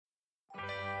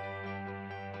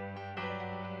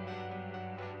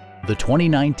the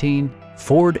 2019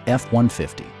 Ford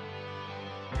F-150.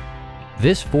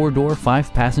 This four-door,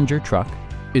 five-passenger truck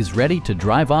is ready to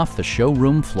drive off the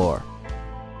showroom floor.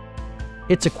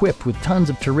 It's equipped with tons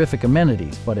of terrific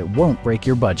amenities, but it won't break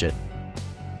your budget,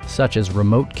 such as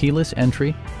remote keyless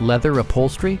entry, leather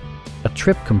upholstery, a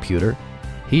trip computer,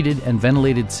 heated and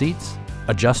ventilated seats,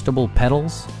 adjustable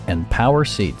pedals, and power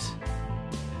seats.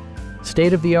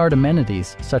 State-of-the-art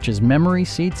amenities such as memory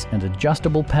seats and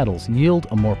adjustable pedals yield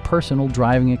a more personal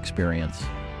driving experience.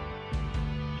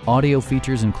 Audio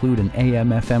features include an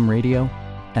AM/FM radio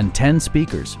and 10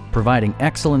 speakers, providing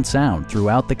excellent sound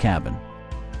throughout the cabin.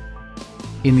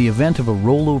 In the event of a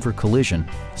rollover collision,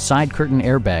 side curtain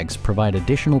airbags provide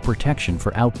additional protection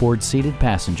for outboard seated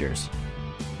passengers.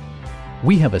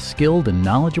 We have a skilled and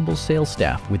knowledgeable sales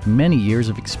staff with many years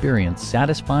of experience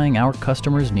satisfying our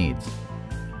customers' needs.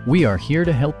 We are here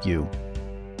to help you